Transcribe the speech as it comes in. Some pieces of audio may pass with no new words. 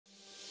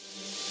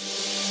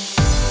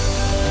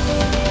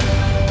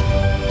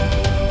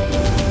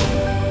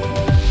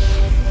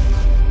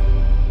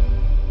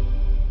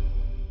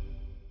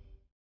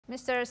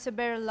Mr.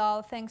 Saber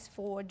Lal, thanks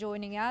for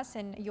joining us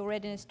and your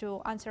readiness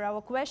to answer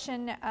our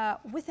question.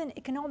 Within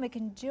economic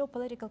and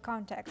geopolitical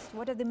context,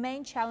 what are the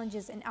main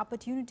challenges and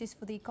opportunities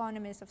for the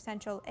economies of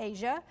Central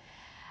Asia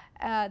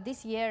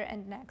this year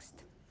and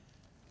next?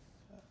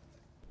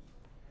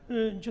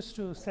 Just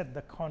to set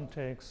the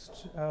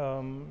context,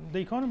 the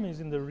economies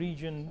in the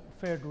region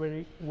fared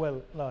very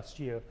well last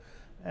year,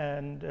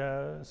 and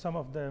some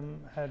of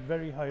them had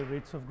very high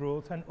rates of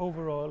growth, and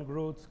overall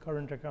growth,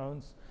 current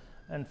accounts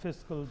and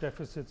fiscal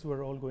deficits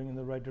were all going in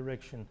the right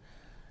direction.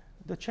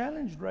 The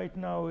challenge right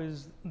now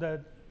is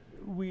that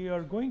we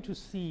are going to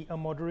see a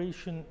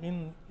moderation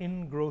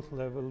in growth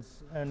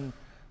levels,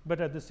 but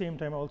at the same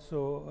time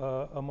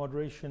also a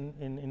moderation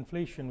in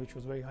inflation, which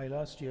was very high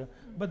last year,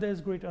 but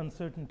there's great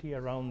uncertainty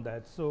around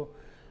that. So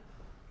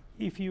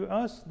if you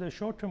ask the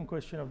short-term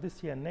question of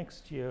this year,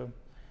 next year,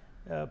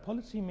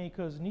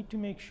 policymakers need to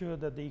make sure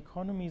that the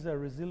economies are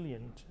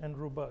resilient and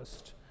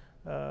robust,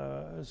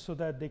 so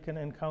that they can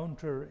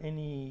encounter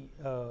any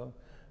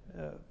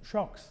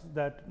shocks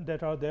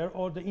that are there,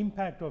 or the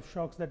impact of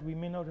shocks that we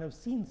may not have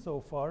seen so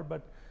far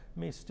but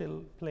may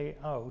still play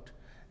out.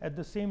 At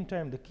the same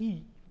time, the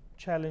key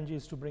challenge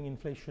is to bring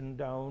inflation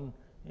down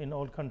in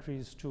all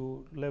countries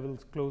to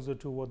levels closer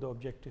to what the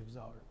objectives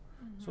are.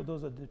 Mm-hmm. So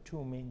those are the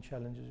two main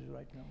challenges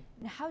right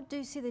now. How do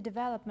you see the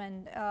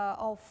development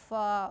of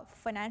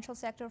financial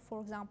sector,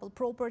 for example,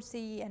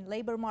 property and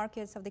labor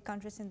markets of the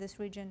countries in this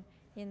region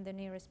in the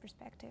nearest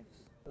perspective?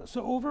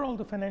 So overall,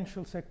 the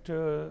financial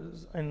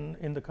sectors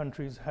in the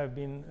countries have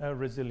been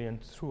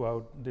resilient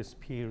throughout this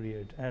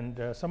period,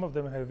 and some of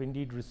them have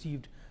indeed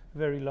received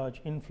very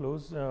large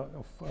inflows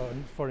of,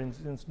 for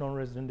instance,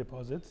 non-resident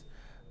deposits,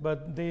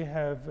 but they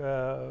have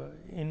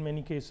in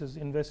many cases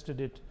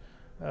invested it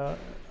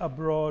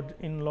abroad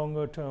in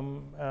longer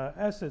term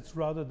assets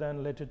rather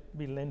than let it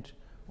be lent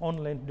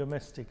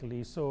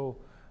domestically. So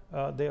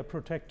they are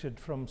protected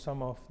from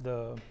some of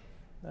the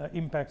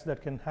impacts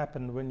that can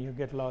happen when you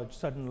get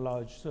sudden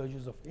large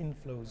surges of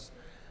inflows.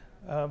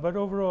 But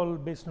overall,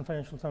 based on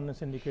financial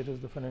soundness indicators,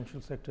 the financial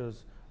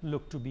sectors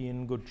look to be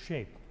in good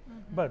shape.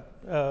 Mm-hmm.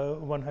 But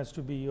one has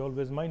to be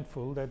always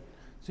mindful that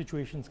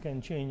situations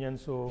can change, and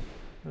so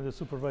the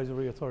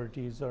supervisory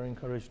authorities are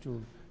encouraged to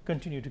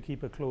continue to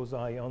keep a close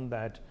eye on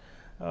that.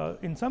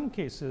 In some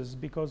cases,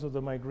 because of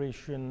the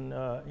migration,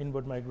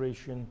 inward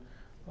migration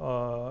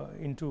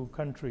into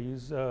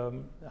countries,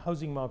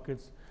 housing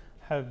markets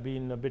have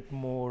been a bit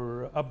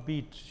more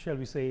upbeat, shall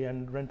we say,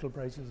 and rental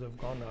prices have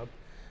gone up.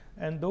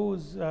 And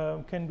those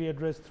can be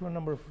addressed through a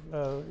number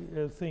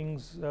of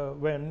things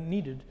when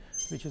needed,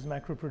 which is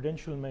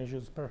macroprudential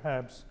measures,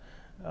 perhaps,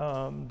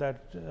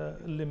 that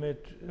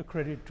limit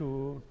credit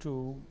to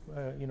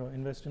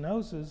invest in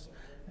houses,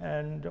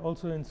 and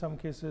also in some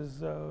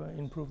cases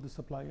improve the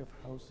supply of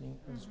housing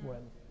as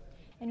well.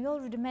 And you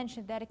already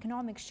mentioned that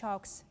economic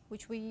shocks,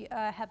 which we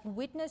have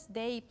witnessed,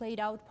 they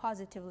played out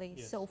positively.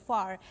 Yes. So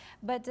far.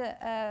 But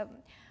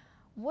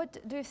what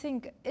do you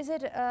think? Is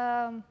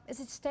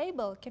it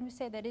stable? Can we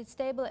say that it's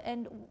stable?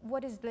 And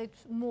what is it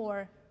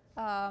more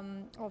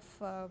of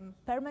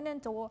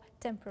permanent or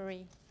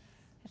temporary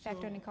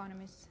effect on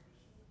economies?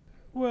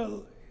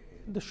 Well,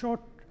 the short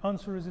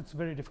answer is it's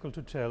very difficult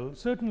to tell.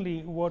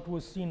 Certainly what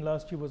was seen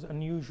last year was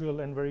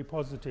unusual and very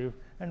positive,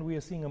 and we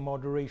are seeing a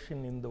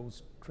moderation in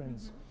those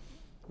trends. Mm-hmm.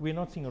 We're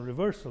not seeing a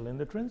reversal in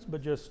the trends,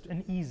 but just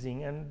an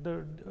easing. And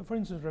for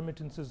instance,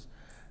 remittances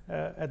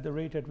at the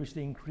rate at which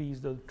they increase,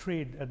 the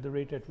trade at the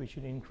rate at which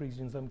it increased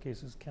in some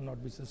cases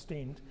cannot be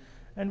sustained.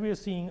 And we are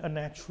seeing a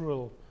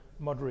natural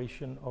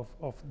moderation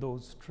of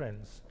those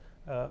trends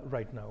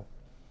right now.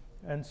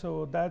 And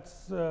so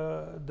that's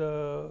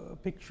the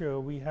picture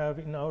we have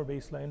in our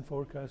baseline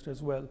forecast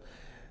as well.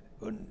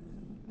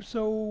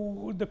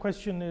 So the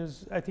question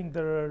is, I think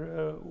there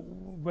are,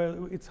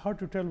 well, it's hard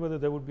to tell whether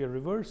there would be a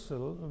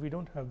reversal. We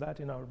don't have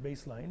that in our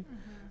baseline.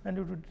 Mm-hmm. And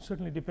it would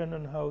certainly depend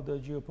on how the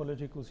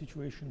geopolitical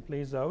situation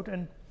plays out.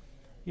 And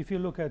if you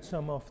look at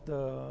some of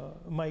the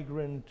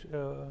migrant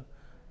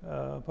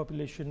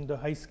population, the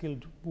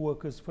high-skilled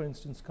workers, for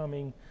instance,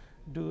 coming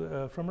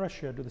from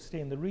Russia, do they stay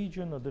in the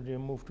region or do they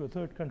move to a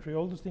third country?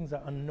 All those things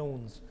are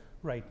unknowns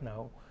right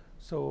now.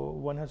 So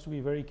one has to be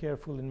very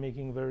careful in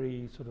making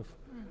very sort of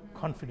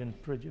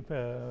confident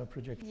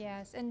projections.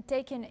 Yes, and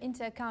taking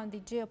into account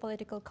the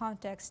geopolitical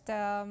context,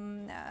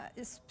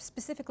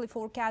 specifically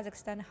for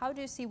Kazakhstan, how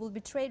do you see will be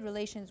trade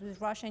relations with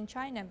Russia and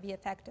China be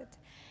affected?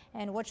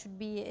 And what should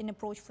be an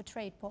approach for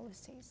trade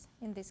policies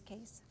in this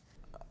case?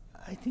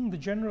 I think the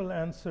general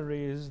answer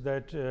is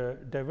that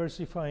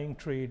diversifying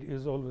trade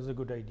is always a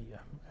good idea.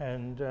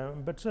 And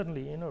but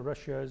certainly,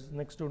 Russia is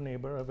next door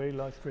neighbor, a very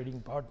large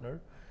trading partner.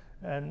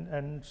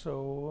 And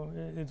so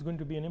it's going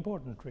to be an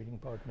important trading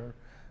partner.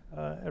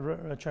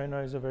 China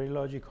is a very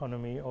large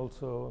economy,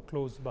 also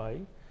close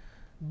by.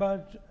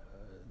 But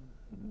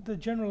the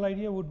general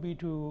idea would be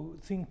to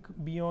think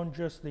beyond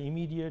just the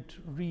immediate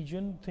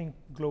region, think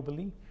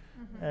globally,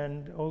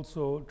 and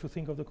also to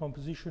think of the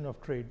composition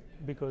of trade.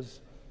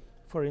 Because,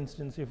 for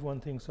instance, if one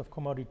thinks of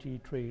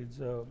commodity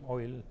trades,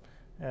 oil,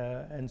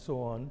 and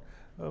so on,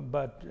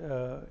 but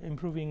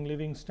improving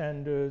living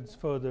standards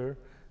further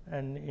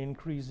and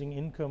increasing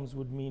incomes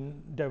would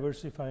mean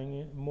diversifying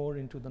it more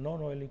into the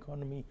non-oil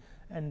economy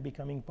and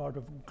becoming part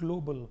of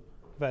global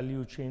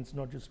value chains,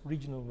 not just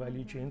regional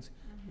value chains,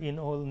 in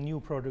all new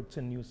products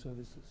and new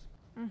services.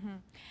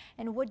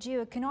 And what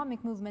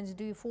geo-economic movements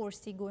do you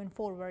foresee going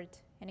forward?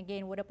 And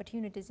again, what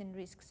opportunities and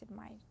risks it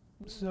might?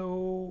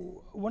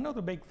 So one of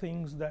the big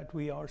things that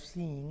we are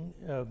seeing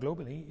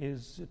globally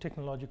is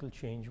technological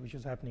change, which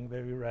is happening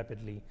very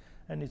rapidly,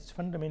 and it's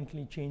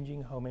fundamentally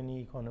changing how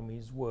many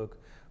economies work.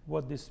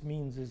 What this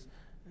means is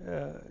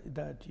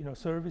that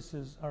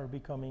services are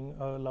becoming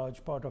a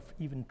large part of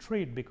even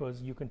trade,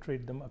 because you can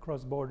trade them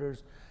across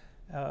borders.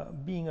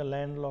 Being a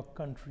landlocked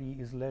country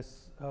is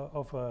less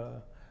of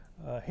a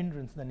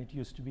hindrance than it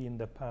used to be in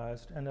the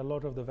past, and a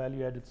lot of the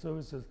value-added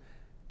services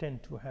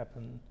tend to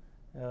happen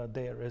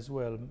there as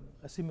well.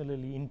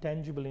 Similarly,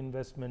 intangible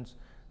investments,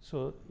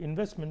 so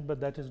investment, but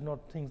that is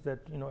not things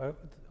that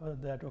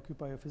that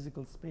occupy a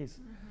physical space,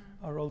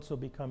 are also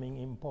becoming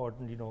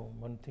important.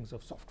 One thinks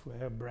of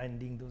software,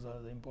 branding; those are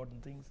the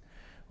important things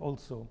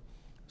also.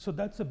 So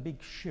that's a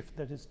big shift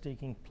that is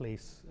taking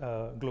place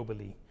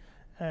globally.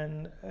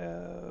 And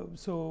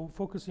so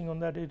focusing on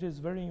that, it is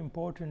very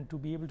important to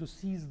be able to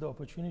seize the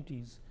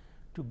opportunities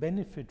to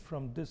benefit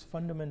from this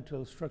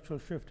fundamental structural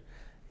shift.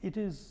 It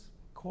is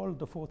called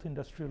the fourth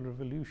industrial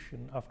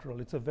revolution, after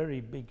all. It's a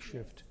very big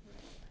shift.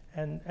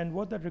 And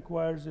what that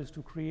requires is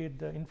to create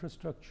the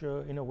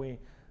infrastructure, in a way,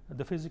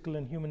 the physical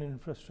and human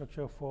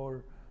infrastructure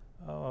for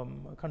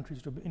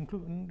countries to,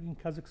 including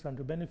Kazakhstan,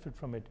 to benefit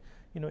from it.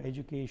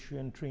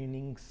 Education,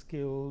 training,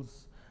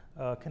 skills,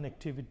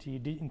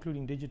 connectivity,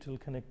 including digital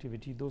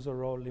connectivity, those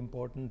are all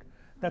important.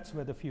 That's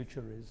where the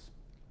future is.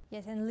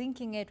 Yes, and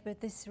linking it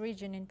with this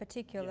region in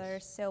particular,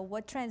 yes. So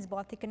what trends,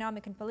 both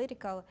economic and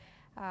political,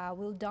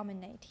 will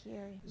dominate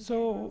here?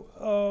 So,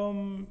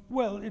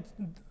 well,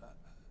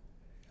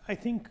 I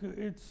think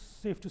it's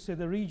safe to say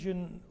the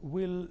region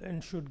will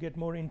and should get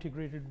more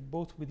integrated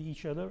both with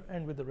each other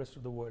and with the rest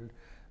of the world.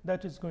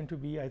 That is going to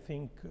be, I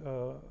think,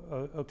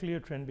 a clear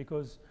trend,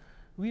 because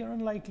we are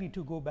unlikely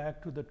to go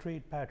back to the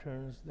trade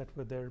patterns that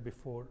were there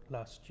before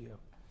last year.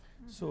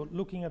 So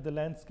looking at the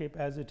landscape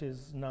as it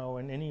is now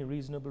and any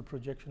reasonable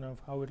projection of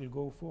how it will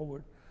go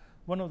forward,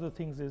 one of the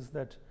things is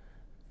that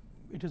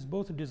it is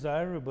both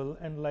desirable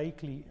and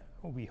likely,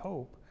 we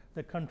hope,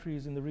 that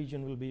countries in the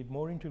region will be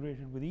more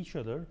integrated with each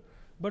other,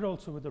 but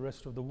also with the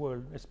rest of the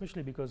world,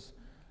 especially because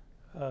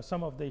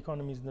some of the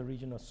economies in the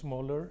region are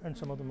smaller and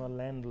some of them are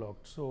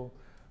landlocked. So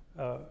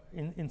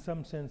in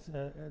some sense,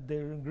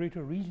 their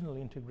greater regional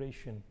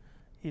integration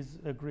is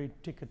a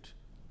great ticket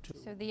to.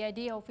 So the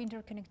idea of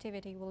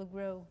interconnectivity will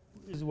grow.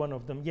 Is one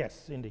of them,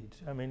 yes, indeed.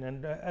 I mean,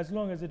 and as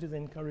long as it is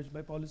encouraged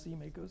by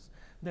policymakers,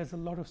 there's a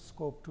lot of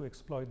scope to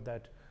exploit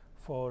that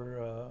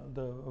for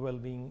the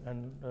well-being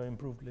and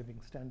improved living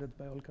standards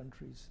by all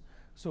countries.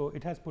 So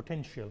it has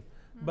potential,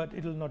 but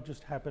it will not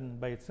just happen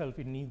by itself.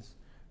 It needs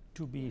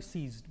to be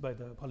seized by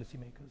the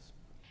policymakers.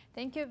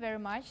 Thank you very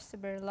much,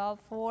 Sabirullah,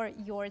 for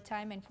your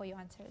time and for your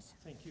answers.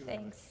 Thank you.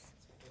 Thanks.